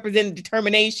kind of represented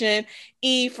determination.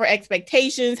 E for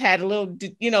expectations, had a little,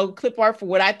 clip art for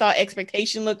what I thought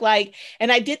expectation looked like.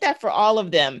 And I did that for all of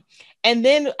them. And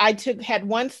then I had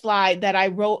one slide that I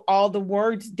wrote all the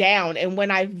words down. And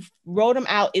when I wrote them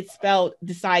out, it spelled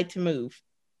decide to move.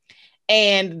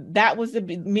 And that was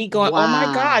me going, wow. Oh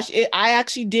my gosh, I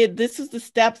actually did. This is the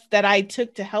steps that I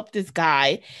took to help this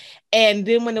guy. And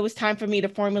then when it was time for me to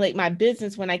formulate my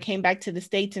business, when I came back to the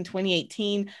States in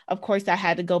 2018, of course, I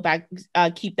had to go back,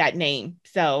 keep that name.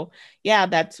 So yeah,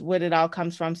 that's what it all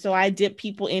comes from. So I dip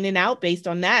people in and out based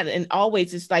on that. And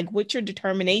always it's like, what's your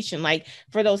determination? Like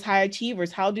for those high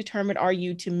achievers, how determined are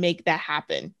you to make that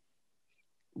happen?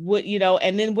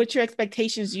 And then what's your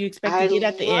expectations you expect to get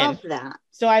at the end? I love that.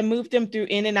 So I moved them through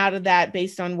in and out of that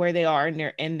based on where they are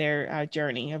in their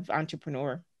journey of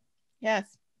entrepreneur. Yes.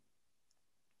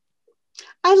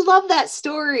 I love that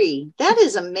story. That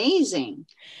is amazing.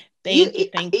 Thank you.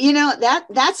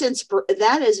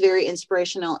 That is very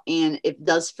inspirational, and it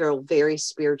does feel very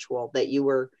spiritual that you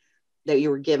were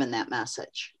given that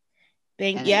message.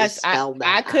 Yes,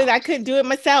 I couldn't do it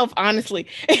myself, honestly.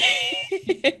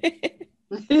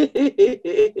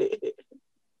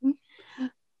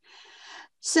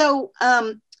 So,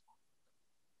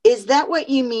 is that what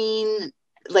you mean?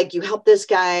 Like you help this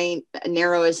guy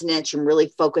narrow his niche and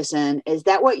really focus in. Is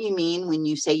that what you mean when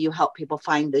you say you help people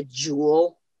find the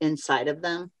jewel inside of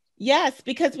them? Yes,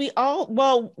 because we all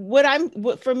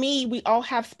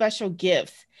have special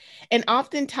gifts. And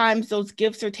oftentimes those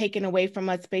gifts are taken away from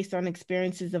us based on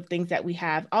experiences of things that we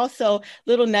have. Also,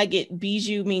 little nugget,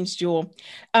 Bijoux means jewel.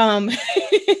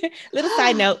 Little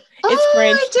side note, it's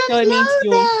French, so it means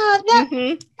jewel.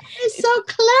 That is so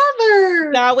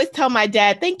clever. So I always tell my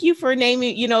dad, thank you for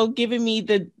naming, giving me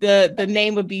the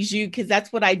name of Bijoux, because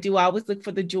that's what I do. I always look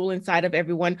for the jewel inside of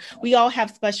everyone. We all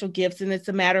have special gifts, and it's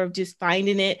a matter of just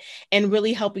finding it and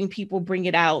really helping people bring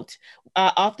it out.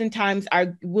 Oftentimes,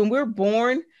 when we're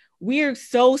born, we're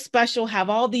so special,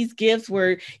 have all these gifts.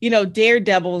 We're,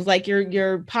 daredevils, like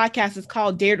your podcast is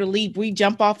called Dare to Leap. We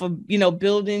jump off of,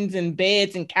 buildings and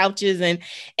beds and couches, and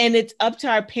it's up to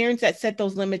our parents that set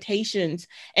those limitations.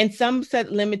 And some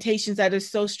set limitations that are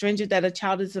so stringent that a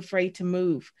child is afraid to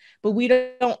move, but we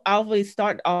don't always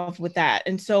start off with that.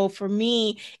 And so for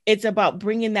me, it's about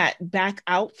bringing that back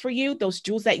out for you, those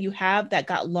jewels that you have that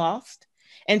got lost.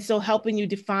 And so helping you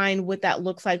define what that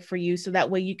looks like for you, so that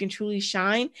way you can truly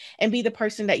shine and be the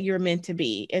person that you're meant to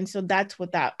be. And so that's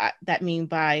what that means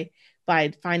by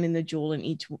finding the jewel in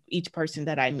each person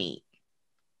that I meet.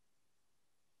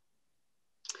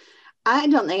 I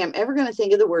don't think I'm ever going to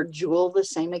think of the word jewel the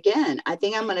same again. I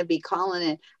think I'm going to be calling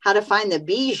it how to find the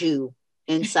bijou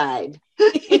inside.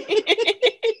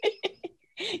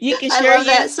 You can share. I love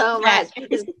that so much.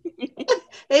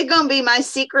 It's going to be my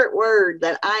secret word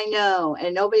that I know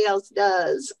and nobody else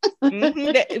does.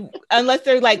 Unless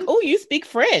they're like, oh, you speak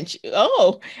French.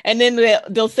 Oh, and then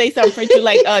they'll say something French. You're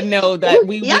like, no, that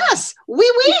we. Yes, oui,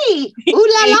 oui. Ooh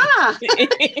la la.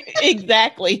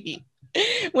 Exactly.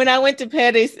 When I went to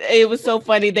Paris, it was so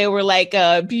funny. They were like,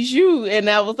 Bijoux. And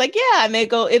I was like, yeah. And they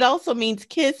go, it also means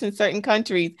kiss in certain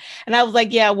countries. And I was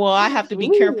like, yeah, well, I have to be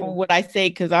careful Ooh. what I say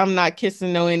because I'm not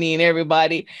kissing no any and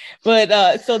everybody.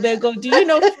 But so they go, do you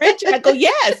know French? And I go,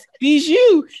 yes,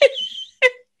 Bijoux.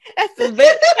 That's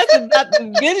about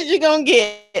the bit as you're gonna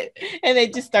get. And they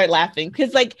just start laughing.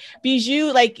 Because like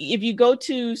Bijoux, like if you go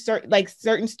to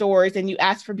certain stores and you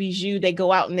ask for Bijoux, they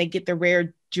go out and they get the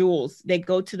rare jewels. They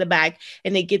go to the back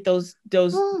and they get those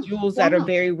Oh, jewels that are wow.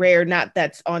 very rare, not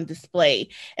that's on display.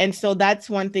 And so that's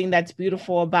one thing that's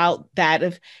beautiful about that.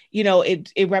 Of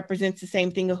it represents the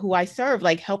same thing of who I serve,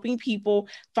 like helping people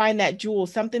find that jewel,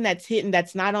 something that's hidden,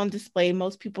 that's not on display.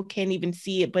 Most people can't even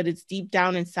see it, but it's deep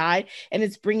down inside, and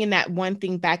it's bringing that one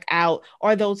thing back out,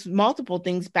 or those multiple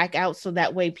things back out, so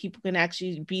that way people can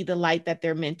actually be the light that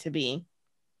they're meant to be.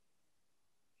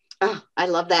 Oh, I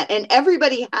love that. And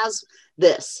everybody has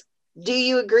this. Do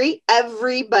you agree?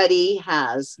 Everybody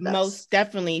has this. Most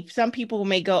definitely. Some people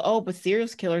may go, oh, but serial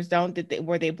killers don't.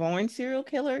 Were they born serial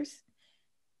killers?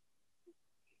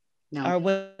 No. Or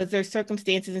was there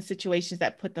circumstances and situations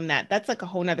that put them that? That's like a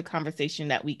whole nother conversation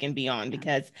that we can be on,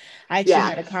 because I actually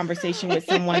had a conversation with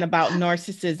someone about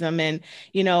narcissism, and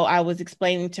I was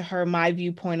explaining to her my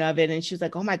viewpoint of it, and she was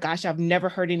like, oh my gosh, I've never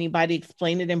heard anybody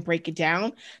explain it and break it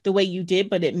down the way you did,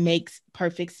 but it makes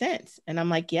perfect sense. And I'm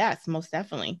like, yes, most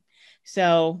definitely.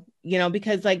 So,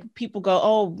 because like people go,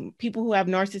 oh, people who have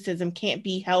narcissism can't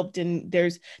be helped and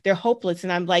they're hopeless.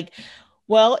 And I'm like,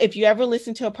 well, if you ever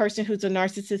listen to a person who's a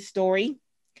narcissist story,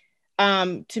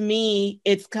 to me,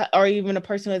 or even a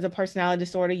person who has a personality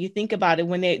disorder, you think about it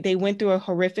when they went through a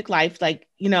horrific life, like,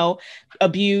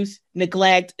 abuse,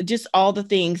 neglect, just all the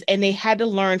things. And they had to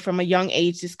learn from a young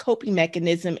age, this coping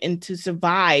mechanism, and to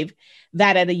survive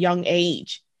that at a young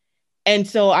age. And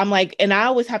so I'm like, and I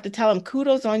always have to tell them,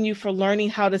 kudos on you for learning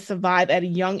how to survive at a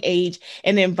young age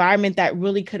in an environment that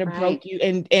really could have broke you,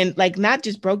 and like not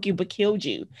just broke you, but killed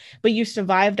you. But you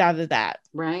survived out of that.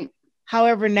 Right.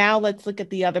 However, now let's look at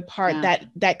the other part,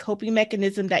 that coping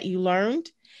mechanism that you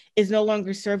learned is no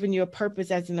longer serving you a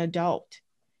purpose as an adult.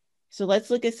 So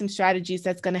let's look at some strategies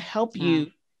that's going to help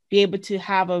you be able to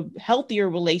have a healthier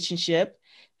relationship,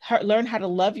 learn how to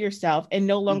love yourself, and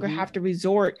no longer have to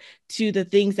resort to the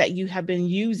things that you have been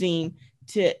using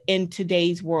in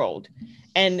today's world.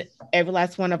 And every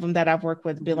last one of them that I've worked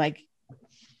with be like,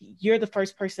 you're the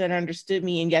first person that understood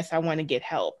me, and yes, I want to get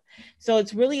help. So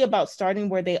it's really about starting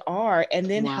where they are and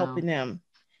then helping them,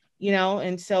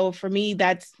 and so for me,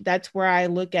 that's where I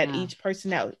look at each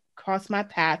person that cross my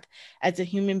path as a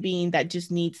human being that just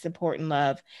needs support and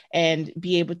love, and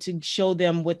be able to show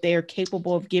them what they're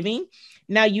capable of giving.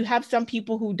 Now, you have some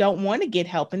people who don't want to get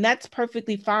help, and that's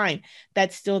perfectly fine.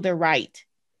 That's still their right,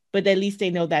 but at least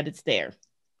they know that it's there.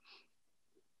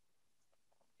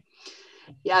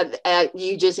 Yeah,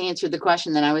 you just answered the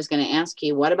question that I was going to ask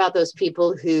you. What about those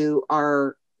people who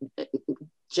are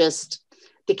just,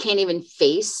 they can't even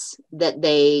face that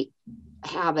they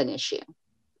have an issue?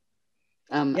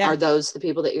 Are those the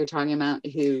people that you're talking about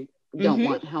who don't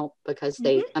want help because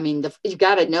they, I mean, you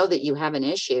got to know that you have an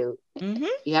issue.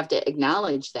 You have to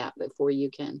acknowledge that before you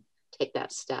can take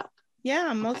that step.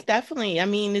 Yeah, most definitely. I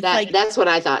mean, it's that's what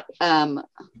I thought.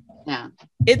 Yeah.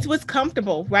 It's what's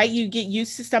comfortable, right? You get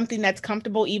used to something that's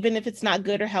comfortable, even if it's not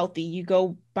good or healthy. You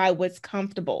go by what's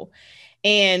comfortable.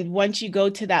 And once you go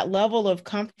to that level of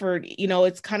comfort,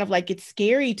 it's kind of like, it's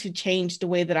scary to change the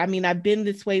way that, I've been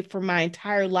this way for my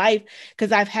entire life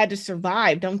because I've had to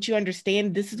survive. Don't you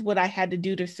understand? This is what I had to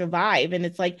do to survive. And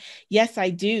it's like, yes, I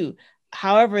do.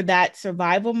 However, that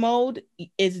survival mode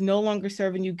is no longer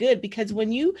serving you good, because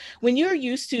when you're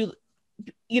used to,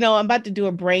 I'm about to do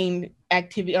a brain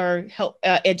activity or help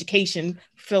education,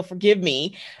 Phil, forgive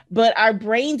me, but our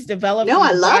brains develop. No,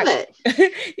 I love it.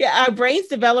 Yeah, our brains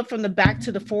develop from the back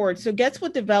to the forward. So guess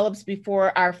what develops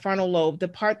before our frontal lobe, the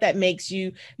part that makes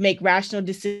you make rational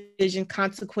decision,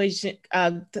 consequences,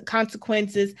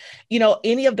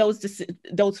 any of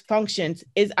those functions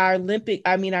is our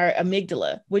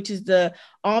amygdala, which is the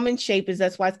almond shape,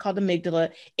 that's why it's called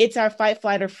amygdala. It's our fight,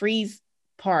 flight, or freeze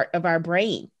part of our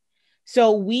brain.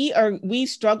 So we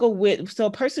struggle with, so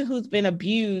a person who's been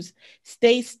abused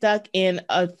stays stuck in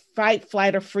a fight,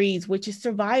 flight, or freeze, which is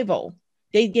survival.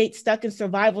 They get stuck in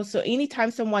survival. So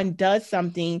anytime someone does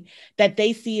something that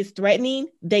they see as threatening,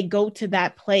 they go to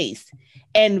that place.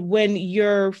 And when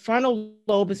your frontal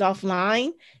lobe is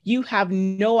offline, you have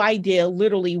no idea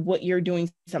literally what you're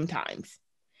doing sometimes.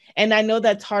 And I know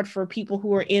that's hard for people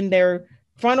who are in their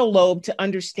frontal lobe to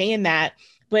understand that.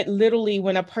 But literally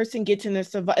when a person gets in a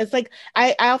survival, it's like,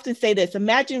 I often say this,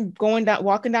 imagine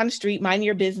walking down the street, minding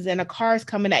your business, and a car is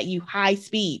coming at you high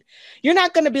speed. You're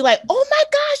not going to be like, oh my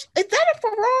gosh, is that a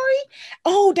Ferrari?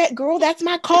 Oh, that girl, that's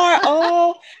my car.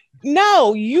 Oh,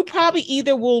 no, you probably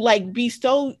either will like be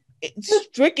so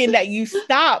stricken that you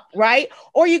stop, right?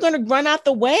 Or you're going to run out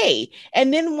the way.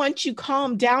 And then once you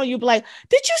calm down, you'll be like,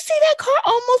 did you see that car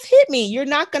almost hit me? You're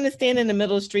not going to stand in the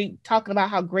middle of the street talking about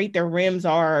how great their rims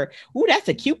are. Ooh, that's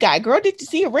a cute guy. Girl, did you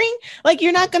see a ring? Like,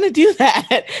 you're not going to do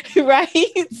that,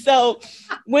 right? So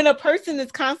when a person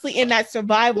is constantly in that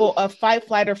survival of fight,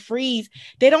 flight, or freeze,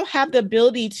 they don't have the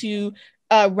ability to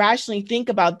rationally think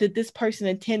about, did this person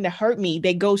intend to hurt me?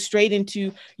 They go straight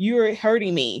into, you're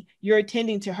hurting me. You're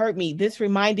intending to hurt me. This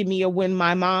reminded me of when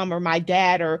my mom or my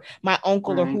dad or my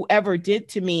uncle or whoever did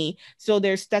to me. So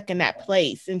they're stuck in that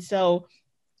place. And so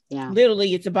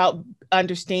literally it's about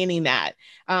understanding that.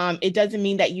 It doesn't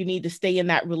mean that you need to stay in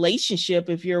that relationship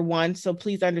if you're one. So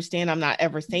please understand, I'm not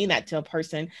ever saying that to a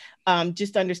person.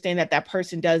 Just understand that that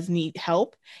person does need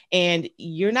help, and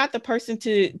you're not the person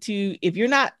to if you're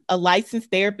not a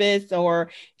licensed therapist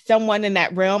or someone in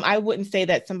that realm, I wouldn't say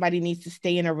that somebody needs to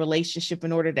stay in a relationship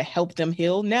in order to help them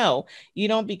heal. No, you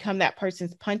don't become that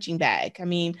person's punching bag. I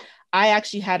mean, I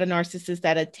actually had a narcissist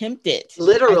that attempted.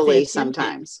 Literally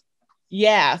sometimes.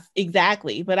 Yeah,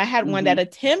 exactly. But I had one that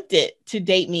attempted to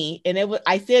date me, and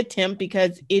I said attempt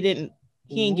because he didn't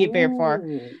get very far.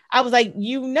 I was like,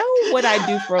 you know what I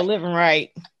do for a living,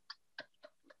 right?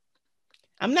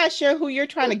 I'm not sure who you're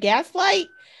trying to gaslight,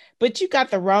 but you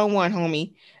got the wrong one,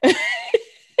 homie. You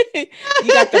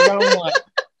got the wrong one.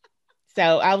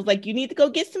 So I was like, you need to go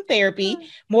get some therapy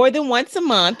more than once a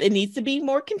month. It needs to be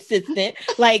more consistent,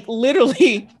 like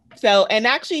literally. So, and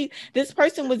actually this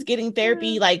person was getting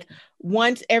therapy like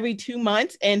once every 2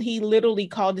 months. And he literally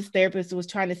called his therapist and was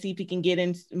trying to see if he can get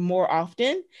in more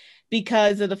often,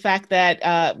 because of the fact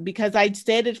that, because I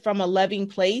said it from a loving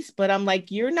place, but I'm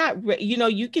like, you're not,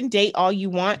 you can date all you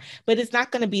want, but it's not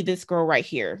going to be this girl right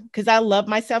here. Cause I love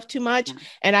myself too much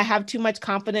and I have too much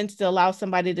confidence to allow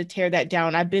somebody to tear that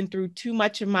down. I've been through too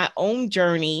much of my own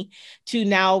journey to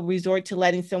now resort to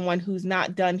letting someone who's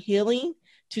not done healing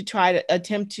to try to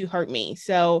attempt to hurt me.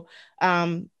 So,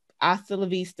 hasta la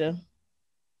vista.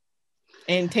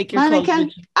 And take your Monica,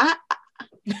 clothes with you.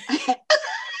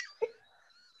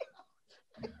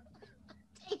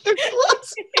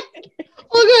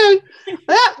 Okay,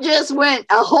 that just went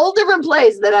a whole different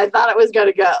place than I thought it was going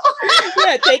to go.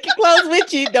 Yeah, take your clothes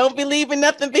with you. Don't be leaving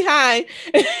nothing behind.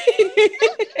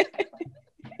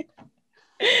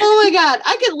 Oh my God,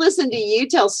 I could listen to you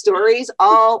tell stories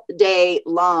all day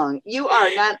long. You are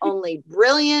not only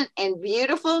brilliant and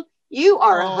beautiful, you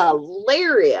are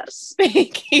hilarious.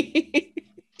 Thank you.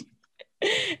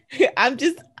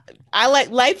 I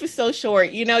like, life is so short.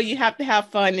 You have to have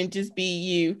fun and just be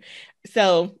you.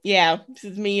 So yeah, this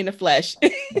is me in the flesh.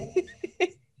 It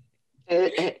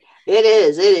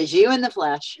is you in the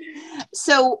flesh.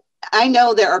 So I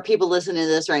know there are people listening to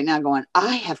this right now going,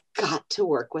 I have got to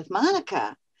work with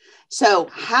Monica. So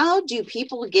how do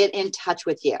people get in touch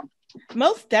with you?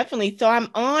 Most definitely. So I'm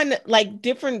on like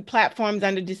different platforms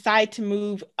under Decide to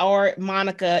Move or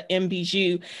Monica M.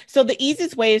 Bijoux. So the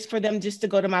easiest way is for them just to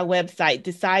go to my website,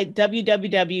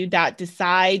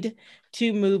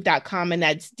 www.decidetomove.com, and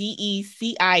that's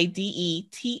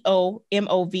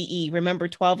DECIDETOMOVE. Remember,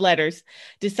 12 letters,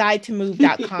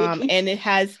 decidetomove.com. And it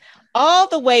has all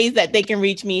the ways that they can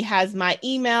reach me. It has my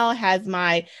email, has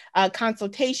my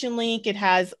consultation link. It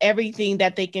has everything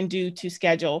that they can do to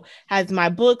schedule, has my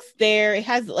books there. It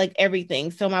has like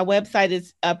everything. So my website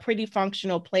is a pretty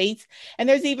functional place. And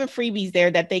there's even freebies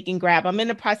there that they can grab. I'm in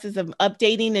the process of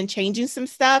updating and changing some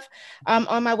stuff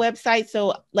on my website.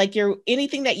 So like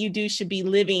anything that you do should be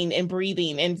living and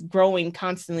breathing and growing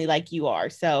constantly like you are.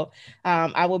 So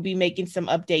I will be making some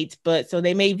updates, but so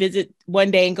they may visit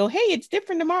one day and go, hey, it's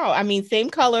different tomorrow. I mean, same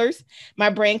colors.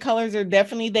 My brand colors are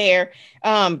definitely there.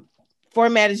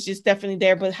 Format is just definitely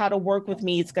there, but how to work with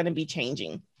me, it's going to be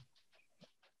changing.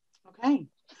 Okay.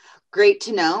 Great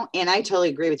to know. And I totally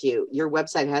agree with you. Your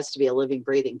website has to be a living,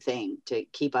 breathing thing to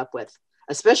keep up with,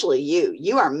 especially you.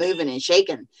 You are moving and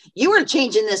shaking. You are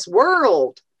changing this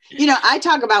world. I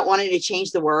talk about wanting to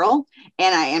change the world,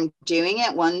 and I am doing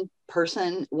it one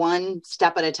person, one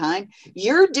step at a time.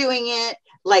 You're doing it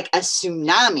like a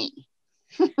tsunami.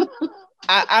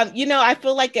 I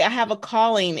feel like I have a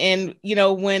calling, and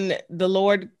when the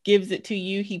Lord gives it to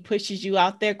you, he pushes you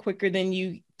out there quicker than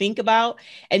you think about,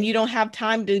 and you don't have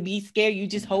time to be scared. You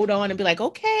just hold on and be like,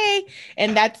 okay.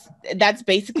 And that's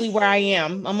basically where I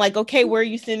am. I'm like, okay, where are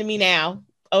you sending me now?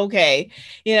 okay.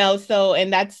 So,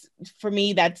 and that's, for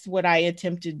me, that's what I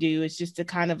attempt to do, is just to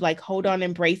kind of like hold on,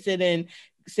 embrace it, and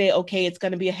say, okay, it's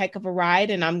going to be a heck of a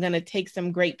ride, and I'm going to take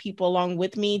some great people along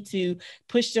with me to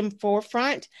push them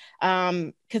forefront.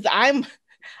 Because I'm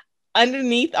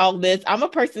underneath all this, I'm a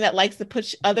person that likes to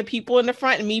push other people in the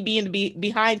front, and me being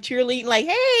behind cheerleading, like,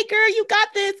 hey girl, you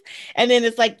got this. And then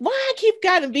it's like, why I keep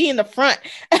got to be in the front?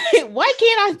 Why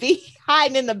can't I be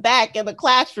hiding in the back of the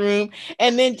classroom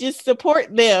and then just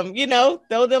support them,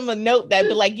 throw them a note that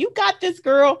be like, you got this,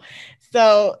 girl.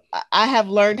 So I have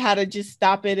learned how to just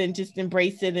stop it and just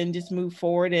embrace it and just move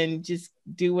forward and just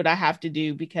do what I have to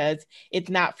do, because it's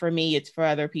not for me, it's for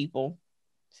other people.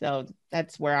 So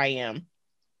that's where I am.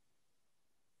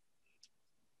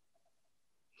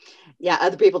 Yeah,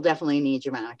 other people definitely need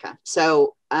you, Monica.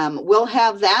 So we'll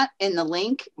have that in the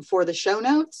link for the show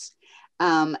notes.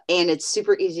 And it's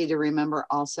super easy to remember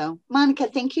also. Monica,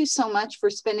 thank you so much for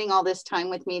spending all this time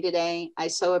with me today. I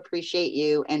so appreciate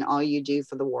you and all you do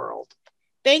for the world.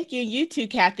 Thank you. You too,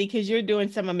 Kathy, because you're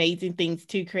doing some amazing things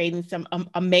too, creating some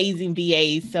amazing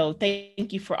VAs. So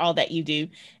thank you for all that you do,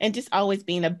 and just always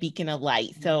being a beacon of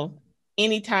light. So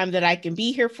anytime that I can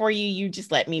be here for you, you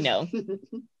just let me know.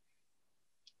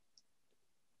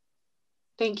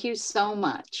 Thank you so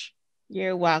much.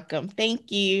 You're welcome.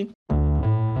 Thank you.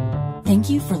 Thank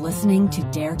you for listening to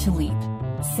Dare to Leap.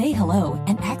 Say hello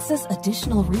and access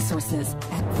additional resources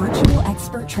at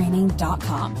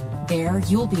virtualexperttraining.com. There,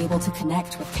 you'll be able to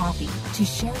connect with Kathy to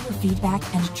share your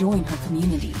feedback and join her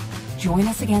community. Join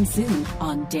us again soon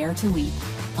on Dare to Leap.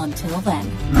 Until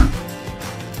then.